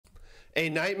A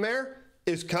nightmare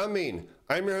is coming.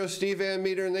 I'm your host, Steve Van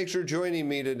Metre, and thanks for joining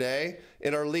me today.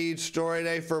 In our lead story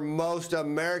today, for most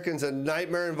Americans, a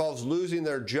nightmare involves losing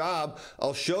their job.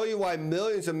 I'll show you why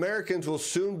millions of Americans will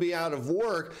soon be out of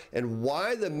work and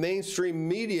why the mainstream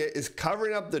media is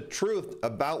covering up the truth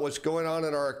about what's going on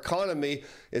in our economy.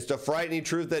 It's the frightening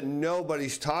truth that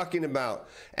nobody's talking about.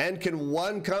 And can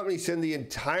one company send the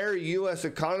entire U.S.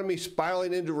 economy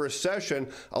spiraling into recession?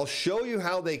 I'll show you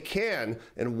how they can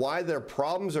and why their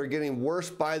problems are getting worse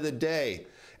by the day.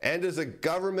 And is the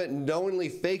government knowingly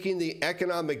faking the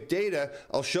economic data?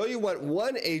 I'll show you what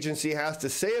one agency has to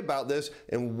say about this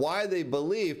and why they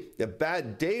believe that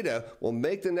bad data will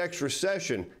make the next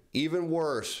recession even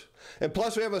worse. And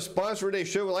plus, we have a sponsor for today's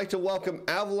show. We'd like to welcome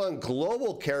Avalon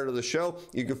Global Care to the show.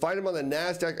 You can find them on the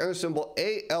NASDAQ under symbol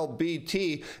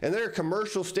ALBT, and they're a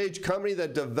commercial stage company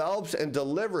that develops and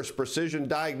delivers precision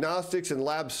diagnostics and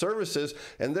lab services,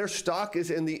 and their stock is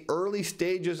in the early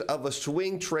stages of a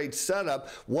swing trade setup,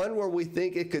 one where we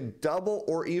think it could double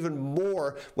or even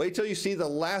more. Wait till you see the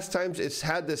last times it's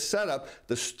had this setup,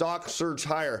 the stock surged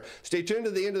higher. Stay tuned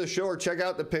to the end of the show or check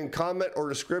out the pinned comment or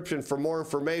description for more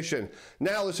information.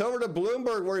 Now, let's over to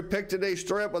Bloomberg, where we picked today's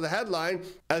story up with a headline,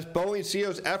 as Boeing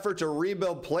CEO's effort to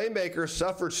rebuild Playmaker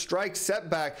suffered strike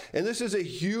setback. And this is a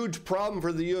huge problem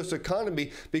for the U.S.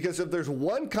 economy, because if there's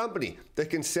one company that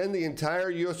can send the entire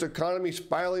U.S. economy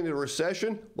spiraling into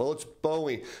recession, well, it's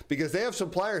Boeing, because they have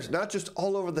suppliers not just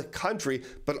all over the country,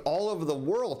 but all over the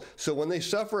world. So when they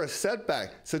suffer a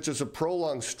setback, such as a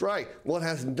prolonged strike, well, it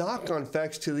has knock-on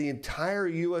effects to the entire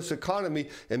U.S. economy.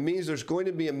 It means there's going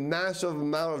to be a massive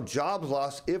amount of jobs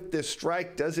lost if this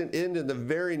strike doesn't end in the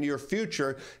very near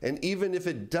future. And even if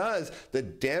it does, the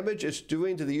damage it's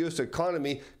doing to the U.S.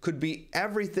 economy could be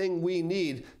everything we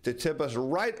need to tip us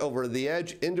right over the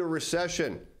edge into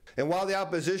recession. And while the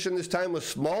opposition this time was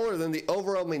smaller than the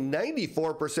overwhelming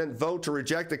 94% vote to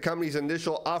reject the company's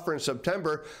initial offer in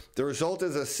September, the result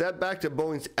is a setback to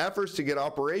Boeing's efforts to get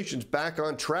operations back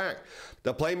on track.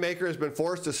 The Playmaker has been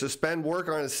forced to suspend work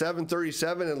on its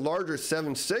 737 and larger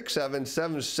 767,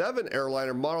 77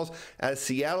 airliner models at a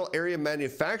Seattle area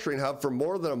manufacturing hub for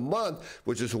more than a month,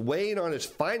 which is weighing on its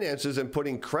finances and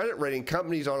putting credit rating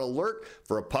companies on alert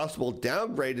for a possible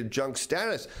downgrade to junk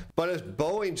status. But as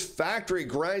Boeing's factory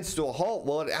grinds to a halt,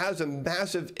 well, it has a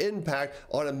massive impact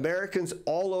on Americans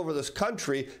all over this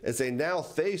country, as they now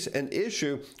face an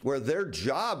issue where their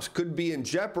jobs could be in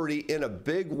jeopardy in a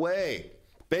big way.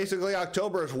 Basically,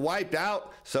 October is wiped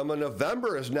out. Some of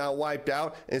November is now wiped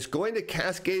out, and it's going to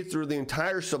cascade through the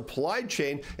entire supply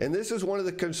chain. And this is one of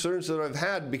the concerns that I've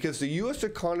had, because the U.S.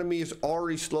 economy is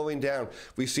already slowing down.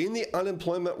 We've seen the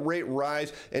unemployment rate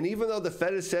rise, and even though the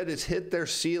Fed has said it's hit their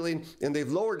ceiling and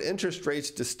they've lowered interest rates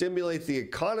to stimulate the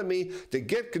economy, to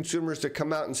get consumers to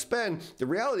come out and spend, the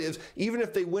reality is, even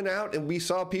if they went out and we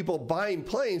saw people buying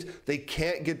planes, they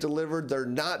can't get delivered. They're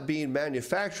not being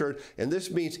manufactured. And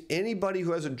this means anybody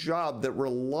who has a job that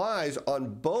relies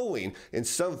on Boeing in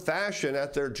some fashion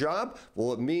at their job,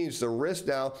 well, it means the risk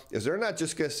now is they're not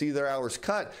just going to see their hours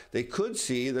cut, they could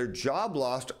see their job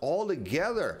lost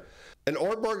altogether. And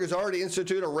Ortberg has already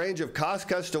instituted a range of cost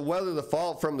cuts to weather the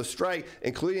fallout from the strike,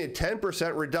 including a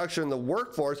 10% reduction in the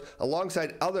workforce,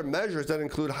 alongside other measures that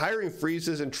include hiring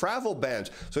freezes and travel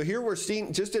bans. So here we're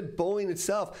seeing, just at Boeing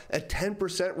itself, a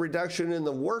 10% reduction in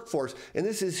the workforce. And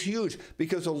this is huge,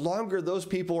 because the longer those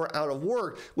people are out of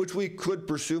work, which we could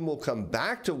presume will come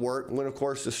back to work when, of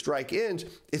course, the strike ends,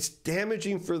 it's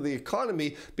damaging for the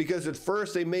economy, because at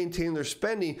first they maintain their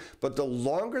spending, but the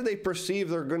longer they perceive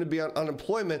they're going to be on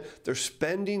unemployment, their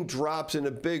spending drops in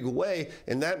a big way.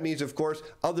 And that means, of course,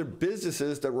 other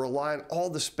businesses that rely on all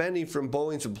the spending from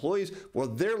Boeing's employees, well,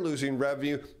 they're losing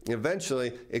revenue.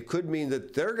 Eventually, it could mean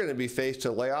that they're going to be faced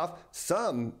to lay off,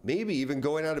 some maybe even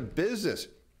going out of business.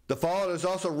 The fallout is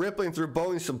also rippling through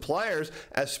Boeing suppliers,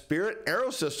 as Spirit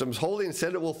AeroSystems Holdings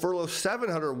said it will furlough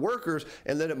 700 workers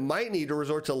and that it might need to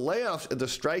resort to layoffs if the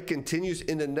strike continues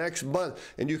into next month.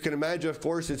 And you can imagine, of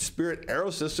course, it's Spirit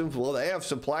AeroSystems. Well, they have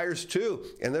suppliers too,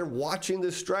 and they're watching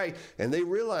this strike, and they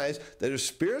realize that if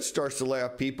Spirit starts to lay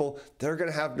off people, they're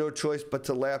going to have no choice but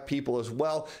to lay off people as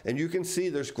well. And you can see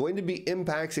there's going to be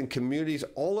impacts in communities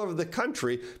all over the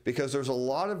country, because there's a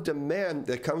lot of demand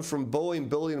that comes from Boeing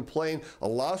building a plane, a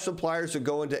lot of suppliers that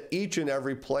go into each and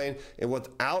every plane, and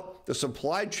without the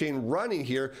supply chain running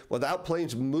here, without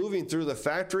planes moving through the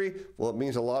factory, well, it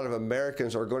means a lot of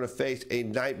Americans are going to face a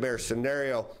nightmare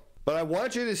scenario. But I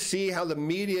want you to see how the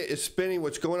media is spinning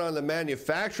what's going on in the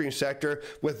manufacturing sector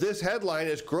with this headline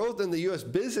as growth in the U.S.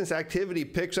 business activity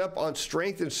picks up on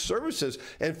strength in services.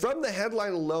 And from the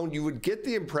headline alone, you would get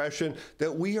the impression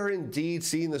that we are indeed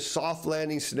seeing the soft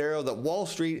landing scenario that Wall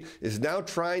Street is now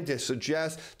trying to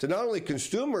suggest to not only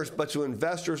consumers, but to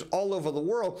investors all over the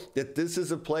world that this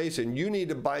is a place and you need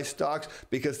to buy stocks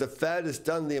because the Fed has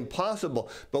done the impossible.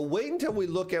 But wait until we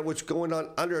look at what's going on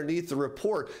underneath the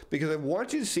report, because I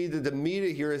want you to see that the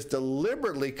media here is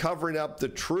deliberately covering up the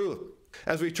truth.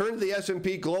 As we turn to the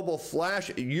S&P Global Flash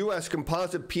U.S.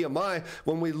 Composite PMI,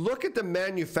 when we look at the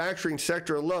manufacturing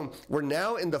sector alone, we're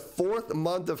now in the fourth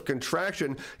month of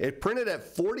contraction. It printed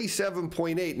at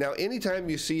 47.8. Now, anytime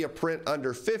you see a print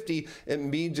under 50, it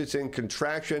means it's in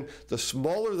contraction. The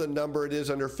smaller the number it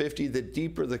is under 50, the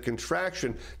deeper the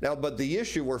contraction. Now, but the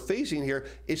issue we're facing here,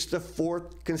 it's the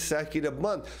fourth consecutive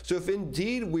month. So if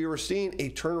indeed we were seeing a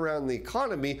turnaround in the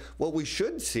economy, what we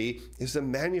should see is the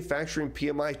manufacturing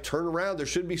PMI turnaround. There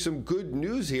should be some good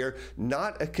news here,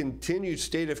 not a continued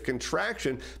state of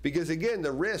contraction, because again,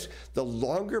 the risk, the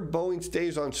longer Boeing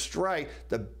stays on strike,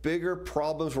 the bigger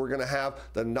problems we're going to have.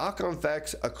 The knock-on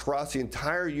effects across the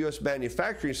entire U.S.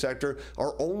 manufacturing sector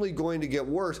are only going to get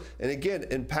worse, and again,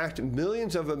 impact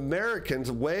millions of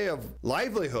Americans' way of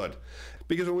livelihood.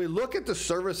 Because when we look at the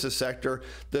services sector,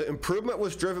 the improvement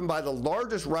was driven by the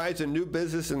largest rise in new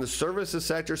business in the services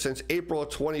sector since April of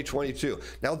 2022.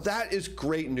 Now that is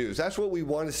great news. That's what we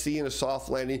want to see in a soft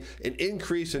landing, an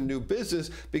increase in new business,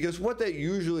 because what that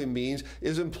usually means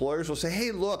is employers will say,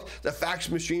 hey, look, the fax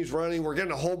machine's running. We're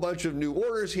getting a whole bunch of new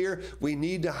orders here. We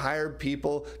need to hire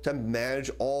people to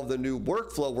manage all the new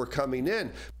workflow we're coming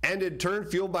in. And in turn,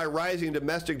 fueled by rising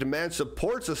domestic demand,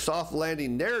 supports a soft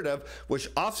landing narrative, which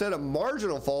offset a marginal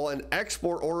fall in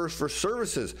export orders for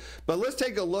services. But let's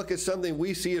take a look at something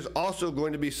we see is also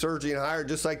going to be surging higher,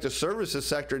 just like the services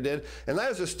sector did, and that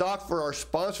is a stock for our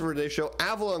sponsor for today's show,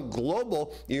 Avalon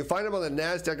Global. You can find them on the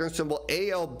NASDAQ under symbol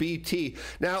ALBT.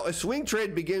 Now, a swing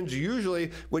trade begins usually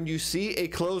when you see a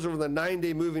close over the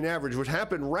 9-day moving average, which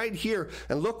happened right here,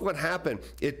 and look what happened.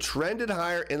 It trended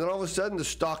higher, and then all of a sudden the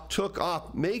stock took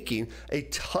off, making a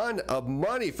ton of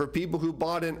money for people who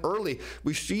bought in early.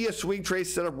 We see a swing trade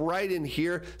set up right in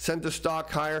here, sent the stock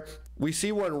higher. We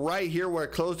see one right here where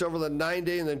it closed over the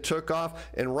 9-day and then took off.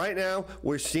 And right now,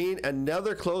 we're seeing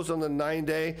another close on the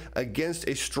 9-day against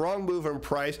a strong move in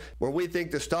price where we think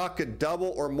the stock could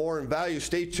double or more in value.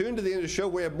 Stay tuned to the end of the show.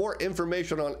 We have more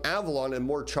information on Avalon and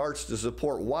more charts to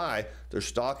support why their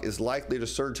stock is likely to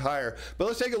surge higher. But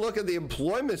let's take a look at the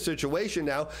employment situation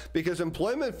now, because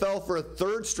employment fell for a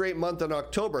third straight month in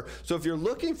October. So if you're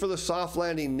looking for the soft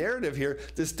landing narrative here,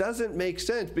 this doesn't make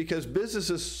sense because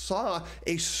businesses saw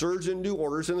a surge in new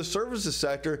orders in the services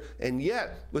sector, and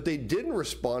yet what they didn't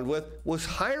respond with was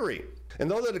hiring. And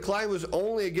though the decline was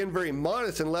only, again, very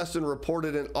modest and less than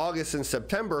reported in August and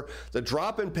September, the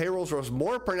drop in payrolls was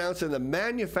more pronounced in the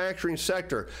manufacturing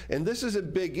sector. And this is a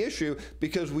big issue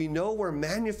because we know where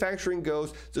manufacturing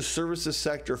goes, the services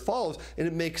sector follows. And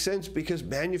it makes sense because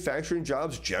manufacturing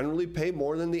jobs generally pay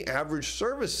more than the average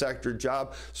service sector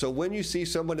job. So when you see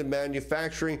someone in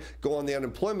manufacturing go on the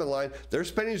unemployment line, their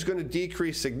spending is going to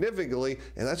decrease significantly,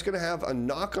 and that's going to have a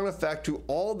knock-on effect to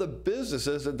all the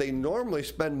businesses that they normally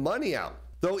spend money out.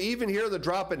 Though even here, the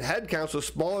drop in headcounts was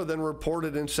smaller than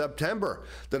reported in September.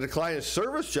 The decline in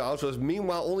service jobs was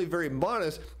meanwhile only very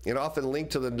modest and often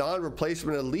linked to the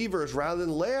non-replacement of leavers rather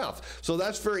than layoffs. So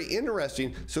that's very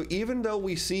interesting. So even though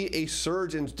we see a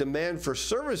surge in demand for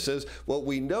services, what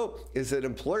we note is that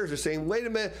employers are saying, wait a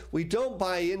minute, we don't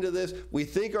buy into this. We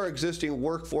think our existing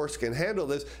workforce can handle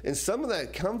this. And some of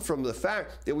that comes from the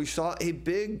fact that we saw a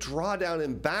big drawdown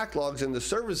in backlogs in the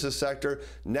services sector.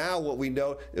 Now what we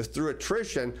note is through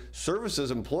attrition, services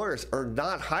employers are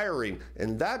not hiring,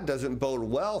 and that doesn't bode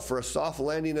well for a soft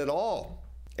landing at all.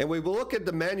 And when we look at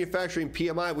the manufacturing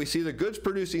PMI, we see the goods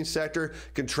producing sector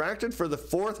contracted for the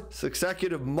fourth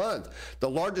consecutive month. The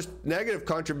largest negative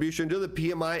contribution to the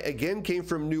PMI again came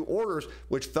from new orders,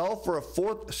 which fell for a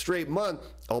fourth straight month,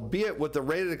 albeit with the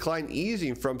rate of decline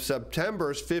easing from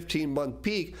September's 15-month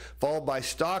peak, followed by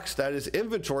stocks, that is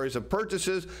inventories of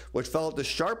purchases, which fell at the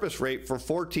sharpest rate for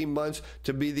 14 months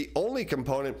to be the only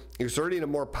component exerting a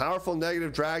more powerful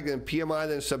negative drag than PMI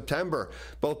than September.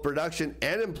 Both production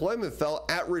and employment fell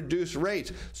at reduced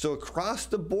rates. So across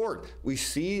the board, we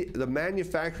see the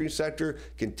manufacturing sector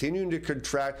continuing to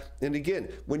contract. And again,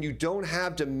 when you don't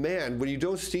have demand, when you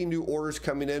don't see new orders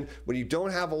coming in, when you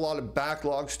don't have a lot of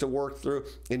backlogs to work through,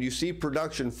 and you see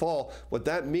production fall, what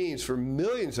that means for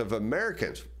millions of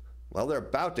Americans, Well, they're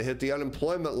about to hit the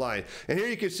unemployment line. And here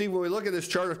you can see when we look at this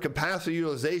chart of capacity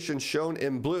utilization shown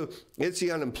in blue, it's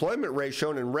the unemployment rate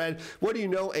shown in red. What do you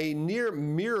know? A near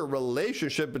mirror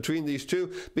relationship between these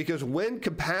two, because when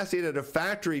capacity at a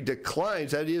factory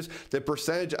declines, that is the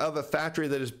percentage of a factory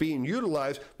that is being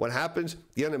utilized, what happens?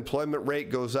 The unemployment rate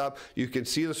goes up. You can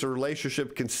see this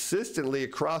relationship consistently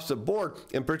across the board,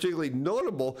 and particularly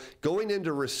notable going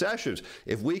into recessions.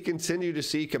 If we continue to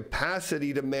see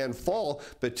capacity demand fall,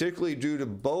 particularly due to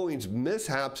Boeing's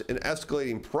mishaps and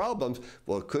escalating problems,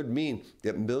 well, it could mean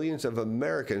that millions of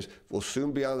Americans will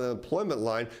soon be on the unemployment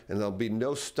line, and there'll be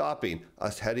no stopping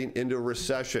us heading into a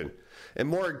recession. And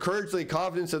more encouragingly,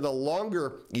 confidence in the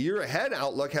longer year ahead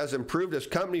outlook has improved as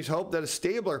companies hope that a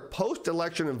stabler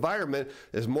post-election environment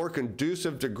is more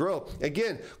conducive to growth.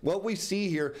 Again, what we see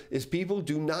here is people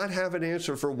do not have an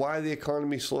answer for why the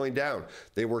economy is slowing down.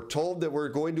 They were told that we're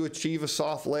going to achieve a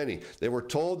soft landing. They were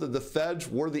told that the Feds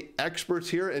were the experts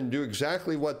here and do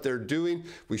exactly what they're doing.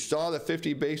 We saw the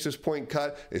 50 basis point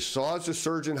cut. It saw a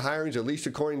surge in hirings, at least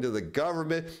according to the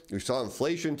government. We saw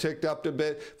inflation ticked up a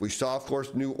bit. We saw, of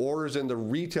course, new orders in the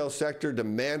retail sector.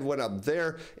 Demand went up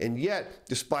there, and yet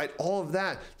despite all of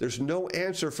that, there's no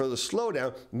answer for the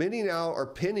slowdown. Many now are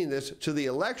pinning this to the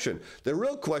election. The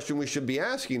real question we should be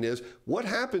asking is, what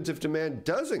happens if demand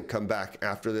doesn't come back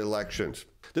after the elections?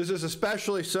 This is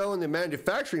especially so in the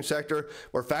manufacturing sector,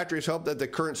 where factories hope that the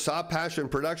current soft patch in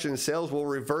production and sales will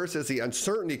reverse as the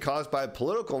uncertainty caused by a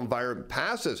political environment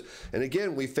passes. And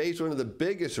again, we face one of the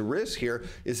biggest risks here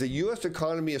is the U.S.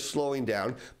 economy is slowing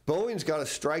down. Boeing's got a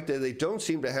strike that they don't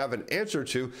seem to have an answer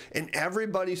to, and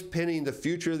everybody's pinning the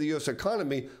future of the U.S.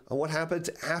 economy on what happens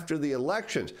after the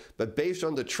elections. But based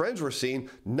on the trends we're seeing,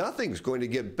 nothing's going to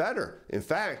get better. In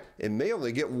fact, it may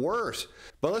only get worse.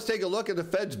 But let's take a look at the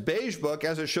Fed's Beige Book,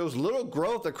 as it shows little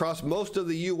growth across most of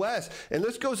the U.S. And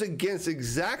this goes against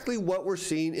exactly what we're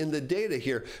seeing in the data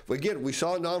here. Again, we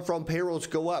saw non-farm payrolls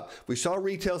go up. We saw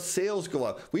retail sales go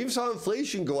up. We even saw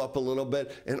inflation go up a little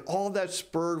bit. And all that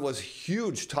spurred was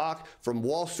huge talk from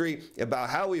Wall Street about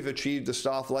how we've achieved the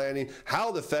soft landing,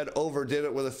 how the Fed overdid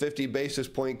it with a 50 basis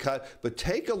point cut. But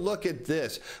take a look at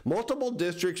this. Multiple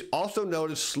districts also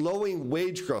noted slowing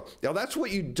wage growth. Now, that's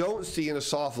what you don't see in a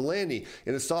soft landing.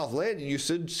 In a soft landing, you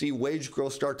should see wage growth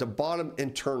start to bottom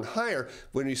and turn higher.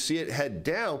 When you see it head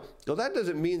down, well, that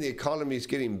doesn't mean the economy is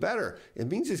getting better. It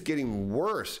means it's getting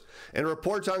worse. And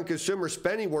reports on consumer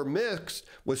spending were mixed,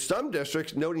 with some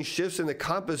districts noting shifts in the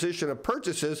composition of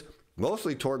purchases,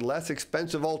 mostly toward less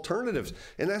expensive alternatives.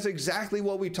 And that's exactly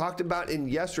what we talked about in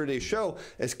yesterday's show,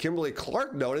 as Kimberly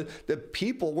Clark noted that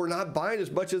people were not buying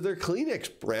as much of their Kleenex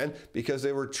brand because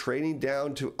they were trading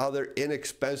down to other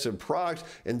inexpensive products.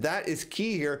 And that is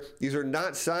key here. These are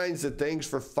not signs that things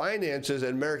for finances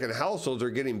and American households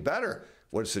are getting better.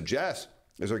 What it suggests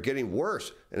is they're getting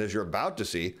worse. And as you're about to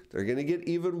see, they're going to get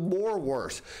even more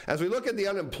worse. As we look at the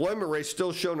unemployment rate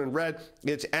still shown in red,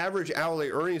 it's average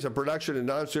hourly earnings of production and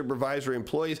non-supervisory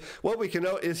employees. What we can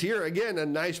note is here, again, a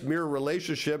nice mirror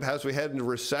relationship as we head into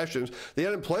recessions. The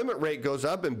unemployment rate goes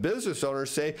up and business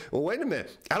owners say, well, wait a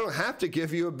minute, I don't have to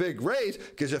give you a big raise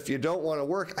because if you don't want to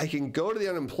work, I can go to the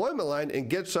unemployment line and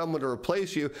get someone to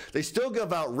replace you. They still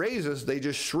give out raises. They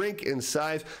just shrink in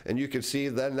size. And you can see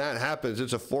then that happens.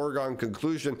 It's a foregone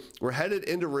conclusion. We're headed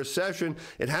into recession.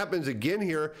 It happens again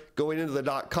here going into the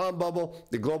dot-com bubble,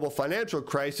 the global financial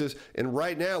crisis, and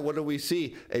right now what do we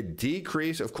see? A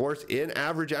decrease, of course, in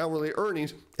average hourly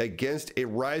earnings against a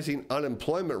rising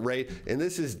unemployment rate. And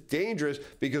this is dangerous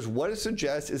because what it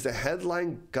suggests is the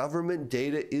headline government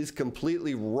data is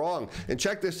completely wrong. And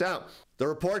check this out. The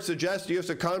report suggests the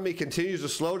U.S. economy continues to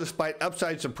slow despite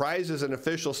upside surprises in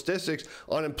official statistics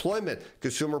on employment,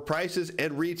 consumer prices,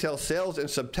 and retail sales in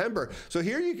September. So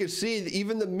here you can see that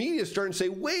even the media is starting to say,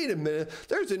 wait a minute,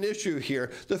 there's an issue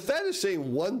here. The Fed is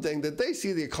saying one thing, that they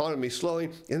see the economy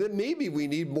slowing, and that maybe we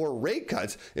need more rate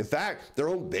cuts. In fact, their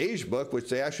own Beige Book, which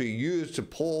they actually use to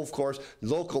poll, of course,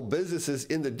 local businesses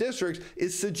in the districts,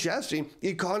 is suggesting the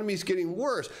economy is getting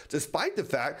worse, despite the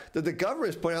fact that the government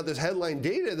is pointing out this headline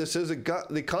data that says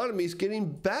the economy is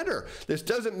getting better. This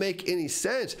doesn't make any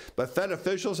sense, but Fed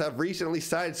officials have recently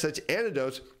cited such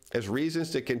anecdotes as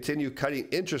reasons to continue cutting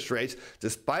interest rates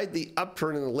despite the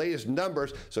upturn in the latest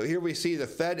numbers. So here we see the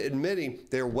Fed admitting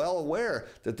they're well aware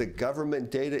that the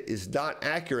government data is not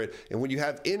accurate. And when you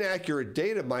have inaccurate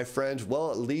data, my friends,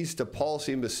 well, it leads to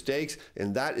policy mistakes.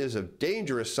 And that is a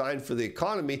dangerous sign for the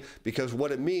economy, because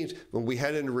what it means when we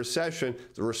head into recession,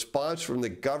 the response from the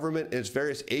government and its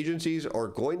various agencies are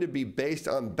going to be based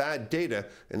on bad data.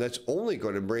 And that's only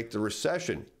going to make the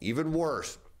recession even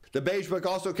worse. The Beige Book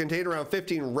also contained around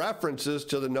 15 references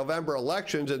to the November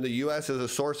elections in the U.S. as a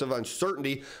source of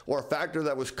uncertainty or a factor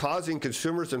that was causing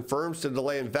consumers and firms to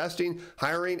delay investing,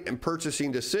 hiring, and purchasing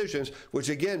decisions, which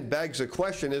again begs the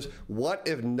question is, what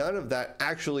if none of that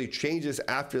actually changes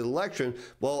after the election?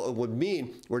 Well, it would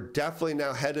mean we're definitely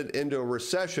now headed into a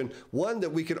recession, one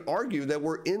that we could argue that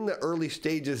we're in the early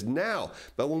stages now.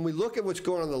 But when we look at what's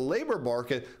going on in the labor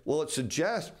market, well, it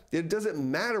suggests it doesn't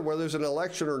matter whether there's an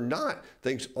election or not.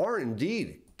 Things are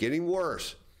indeed getting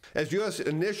worse. As U.S.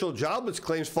 initial jobless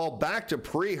claims fall back to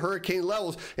pre-hurricane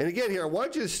levels. And again here, I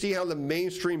want you to see how the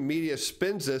mainstream media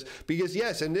spins this, because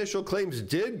yes, initial claims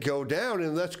did go down,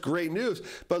 and that's great news.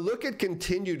 But look at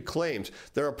continued claims.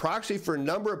 They're a proxy for a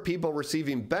number of people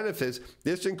receiving benefits.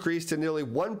 This increased to nearly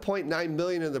 1.9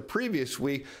 million in the previous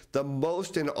week, the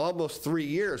most in almost 3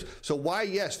 years. So why,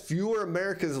 yes, fewer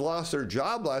Americans lost their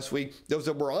job last week. Those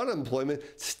that were on unemployment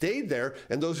stayed there,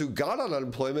 and those who got on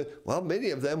unemployment, well,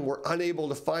 many of them were unable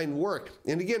to find work.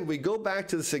 And again, we go back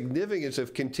to the significance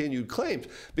of continued claims,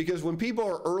 because when people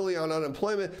are early on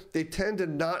unemployment, they tend to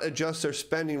not adjust their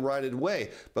spending right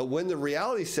away. But when the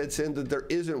reality sets in that there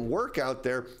isn't work out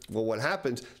there, well, what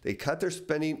happens? They cut their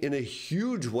spending in a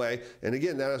huge way. And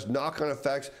again, that has knock-on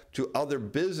effects to other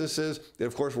businesses that,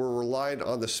 of course, were reliant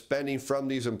on the spending from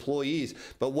these employees.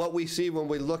 But what we see when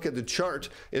we look at the charts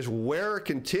is where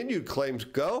continued claims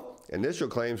go, initial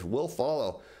claims will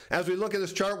follow. As we look at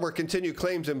this chart where continued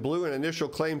claims in blue and initial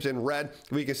claims in red,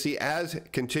 we can see as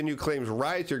continued claims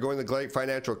rise, you're going to the great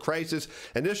financial crisis.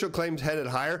 Initial claims headed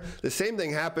higher. The same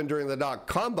thing happened during the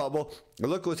dot-com bubble.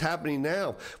 And look what's happening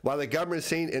now. While the government is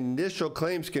saying initial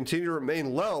claims continue to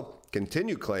remain low,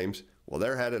 continued claims, well,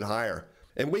 they're headed higher.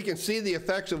 And we can see the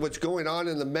effects of what's going on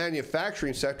in the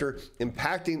manufacturing sector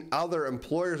impacting other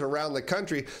employers around the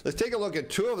country. Let's take a look at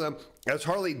two of them. As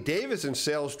Harley-Davidson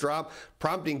sales drop,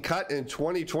 prompting cut in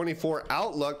 2024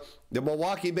 outlook, the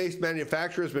Milwaukee-based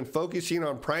manufacturer has been focusing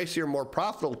on pricier, more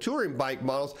profitable touring bike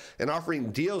models and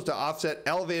offering deals to offset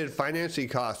elevated financing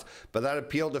costs. But that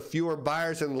appealed to fewer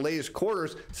buyers in the latest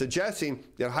quarters, suggesting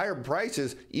that higher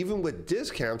prices, even with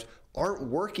discounts, aren't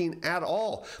working at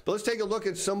all. But let's take a look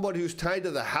at somebody who's tied to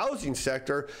the housing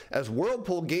sector, as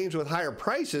Whirlpool gains with higher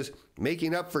prices,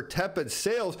 making up for tepid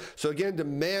sales. So again,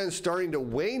 demand starting to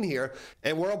wane here.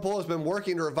 And Whirlpool has been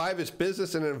working to revive its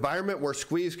business in an environment where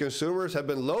squeezed consumers have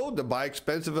been loath to buy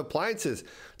expensive appliances.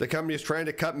 The company is trying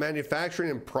to cut manufacturing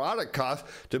and product costs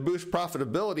to boost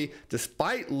profitability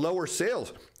despite lower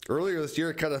sales. Earlier this year,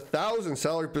 it cut 1,000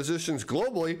 salary positions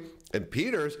globally. And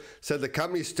Peters said the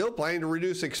company is still planning to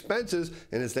reduce expenses,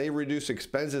 and as they reduce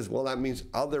expenses, well, that means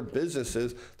other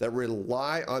businesses that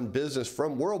rely on business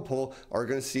from Whirlpool are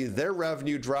going to see their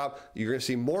revenue drop. You're going to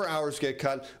see more hours get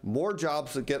cut, more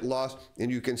jobs that get lost,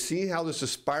 and you can see how this is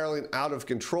spiraling out of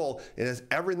control. It has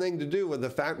everything to do with the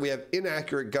fact we have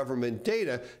inaccurate government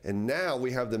data, and now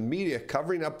we have the media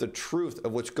covering up the truth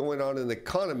of what's going on in the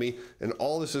economy, and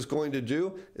all this is going to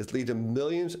do is lead to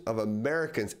millions of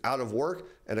Americans out of work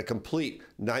and a complete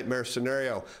nightmare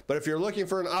scenario. But if you're looking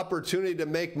for an opportunity to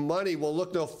make money, we'll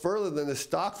look no further than the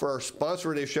stock for our sponsor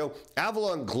of today's show,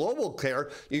 Avalon Global Care.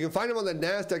 You can find them on the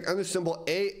NASDAQ under symbol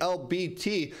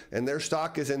ALBT, and their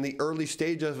stock is in the early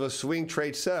stages of a swing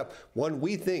trade setup, one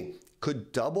we think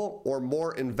could double or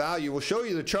more in value. We'll show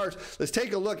you the charts. Let's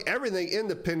take a look. Everything in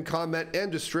the pinned comment and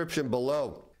description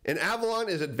below. And Avalon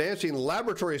is advancing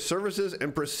laboratory services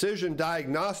and precision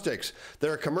diagnostics.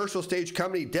 They're a commercial stage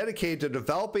company dedicated to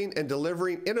developing and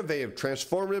delivering innovative,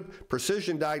 transformative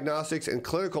precision diagnostics and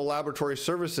clinical laboratory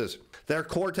services. Their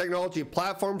core technology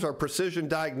platforms are precision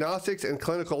diagnostics and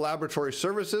clinical laboratory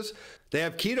services. They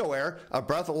have KetoAir, a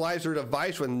breathalyzer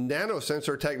device with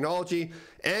nanosensor technology,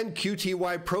 and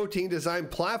QTY protein design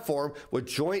platform with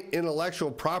joint intellectual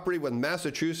property with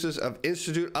Massachusetts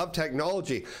Institute of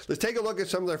Technology. Let's take a look at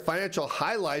some of their financial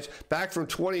highlights back from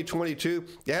 2022.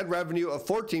 They had revenue of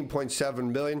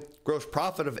 $14.7 million, gross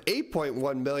profit of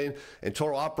 $8.1 million, and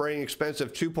total operating expense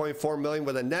of $2.4 million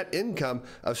with a net income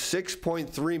of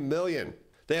 $6.3 million.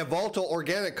 They have volatile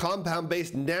organic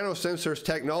compound-based nanosensors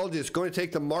technology that's going to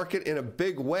take the market in a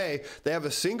big way. They have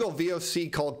a single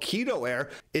VOC called KetoAir.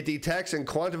 It detects and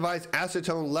quantifies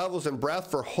acetone levels in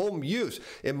breath for home use.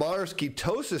 It monitors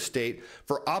ketosis state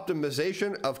for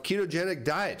optimization of ketogenic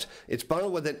diets. It's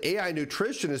bundled with an AI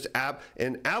nutritionist app,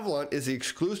 and Avalon is the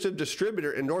exclusive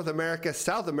distributor in North America,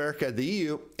 South America, the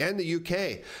EU, and the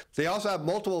UK. They also have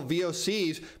multiple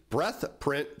VOCs breath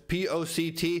print,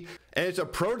 POCT, and it's a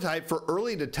prototype for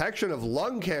early detection of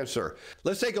lung cancer.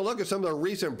 Let's take a look at some of the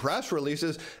recent press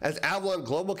releases as Avalon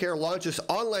Global Care launches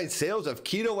online sales of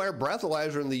Keto Air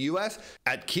breathalyzer in the US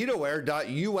at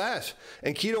ketoair.us.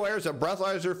 And Keto Air is a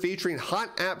breathalyzer featuring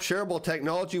hot app shareable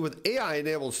technology with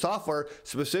AI-enabled software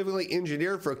specifically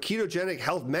engineered for ketogenic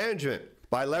health management.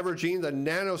 By leveraging the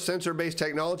nanosensor-based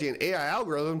technology and AI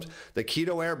algorithms, the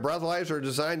Keto Air breathalyzer are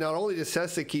designed not only to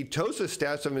assess the ketosis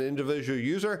stats of an individual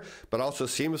user, but also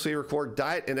seamlessly record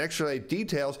diet and exercise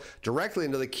details directly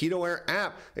into the Keto Air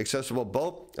app, accessible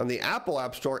both on the Apple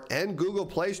App Store and Google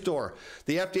Play Store.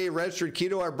 The FDA-registered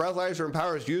Keto Air breathalyzer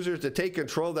empowers users to take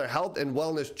control of their health and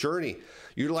wellness journey.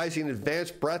 Utilizing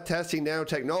advanced breath testing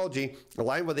nanotechnology,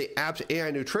 aligned with the app's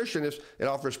AI nutritionist, it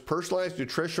offers personalized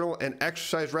nutritional and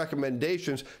exercise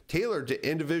recommendations tailored to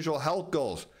individual health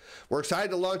goals. We're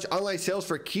excited to launch online sales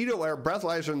for Keto Air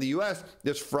breathalyzer in the U.S.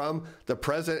 This from the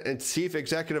President and Chief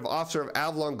Executive Officer of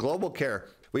Avalon Global Care.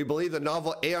 We believe the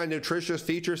novel AI nutritionist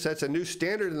feature sets a new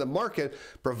standard in the market,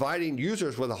 providing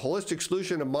users with a holistic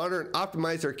solution to monitor and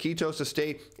optimize their ketosis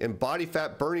state and body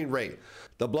fat burning rate.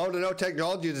 The blow-to-know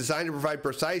technology is designed to provide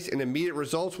precise and immediate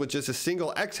results with just a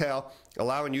single exhale,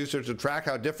 allowing users to track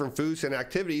how different foods and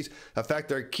activities affect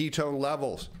their ketone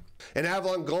levels. And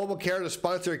Avalon Global Care to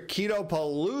sponsor Keto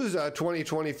Palooza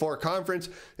 2024 conference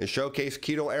and showcase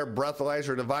Keto Air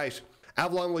breathalyzer device.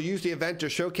 Avalon will use the event to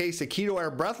showcase the Keto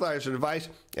Air breathalyzer device,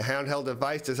 a handheld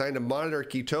device designed to monitor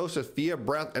ketosis via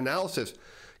breath analysis.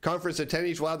 Conference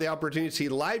attendees will have the opportunity to see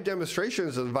live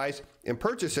demonstrations of the device and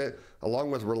purchase it,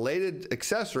 along with related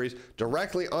accessories,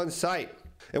 directly on site.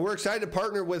 And we're excited to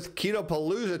partner with Keto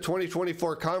Palooza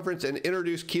 2024 conference and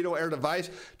introduce Keto Air device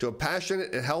to a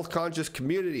passionate and health-conscious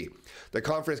community. The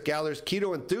conference gathers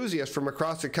keto enthusiasts from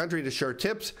across the country to share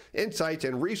tips, insights,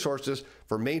 and resources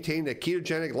for maintaining a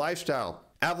ketogenic lifestyle.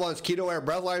 Avalon's Keto Air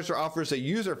breathalyzer offers a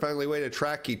user-friendly way to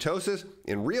track ketosis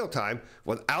in real time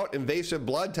without invasive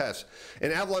blood tests.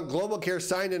 And Avalon Global Care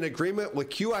signed an agreement with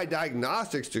QI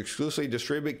Diagnostics to exclusively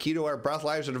distribute Keto Air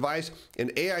breathalyzer device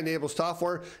and AI-enabled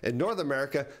software in North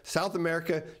America, South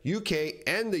America, UK,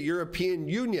 and the European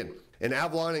Union. And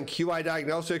Avalon and QI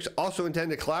Diagnostics also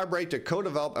intend to collaborate to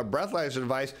co-develop a breathalyzer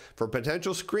device for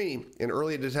potential screening and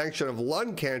early detection of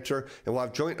lung cancer, and will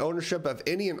have joint ownership of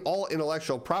any and all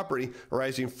intellectual property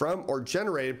arising from or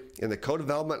generated in the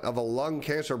co-development of a lung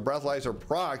cancer breathalyzer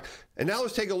product. And now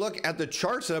let's take a look at the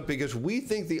chart setup, because we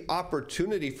think the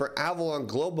opportunity for Avalon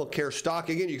Global Care stock,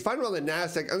 again, you can find it on the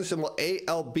NASDAQ under the symbol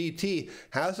ALBT,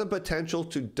 has the potential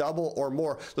to double or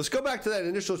more. Let's go back to that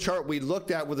initial chart we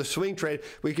looked at with a swing trade.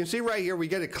 We can see right here, we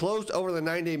get it closed over the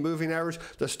 9-day moving average.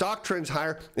 The stock trends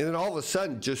higher, and then all of a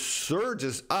sudden just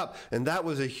surges up, and that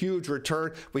was a huge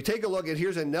return. We take a look at,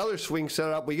 here's another swing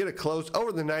setup. We get it closed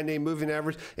over the 9-day moving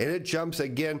average, and it jumps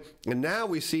again. And now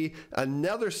we see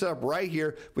another setup right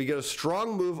here. We get a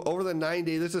strong move over the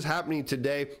 9-day. This is happening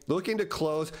today, looking to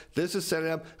close. This is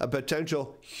setting up a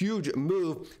potential huge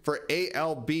move for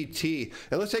ALBT.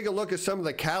 And let's take a look at some of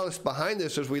the catalysts behind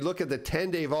this. As we look at the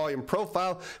 10-day volume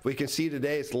profile, we can see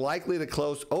today it's likely to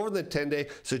close over the 10-day,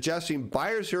 suggesting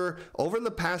buyers here over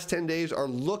the past 10 days are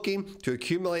looking to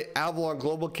accumulate Avalon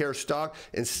Global Care stock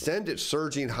and send it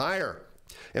surging higher.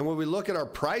 And when we look at our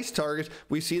price targets,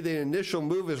 we see the initial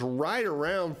move is right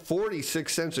around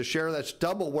 46 cents a share. That's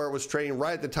double where it was trading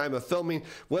right at the time of filming,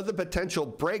 with a potential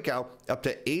breakout up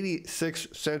to 86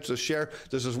 cents a share.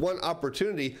 This is one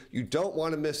opportunity you don't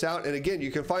want to miss out. And again,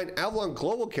 you can find Avalon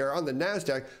Global Care on the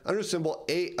NASDAQ under symbol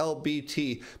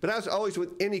ALBT. But as always,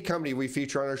 with any company we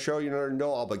feature on our show, you're under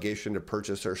no obligation to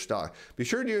purchase their stock. Be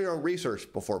sure to do your own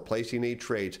research before placing any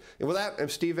trades. And with that, I'm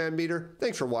Steve Van Metre.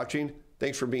 Thanks for watching.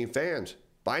 Thanks for being fans.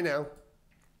 Bye now.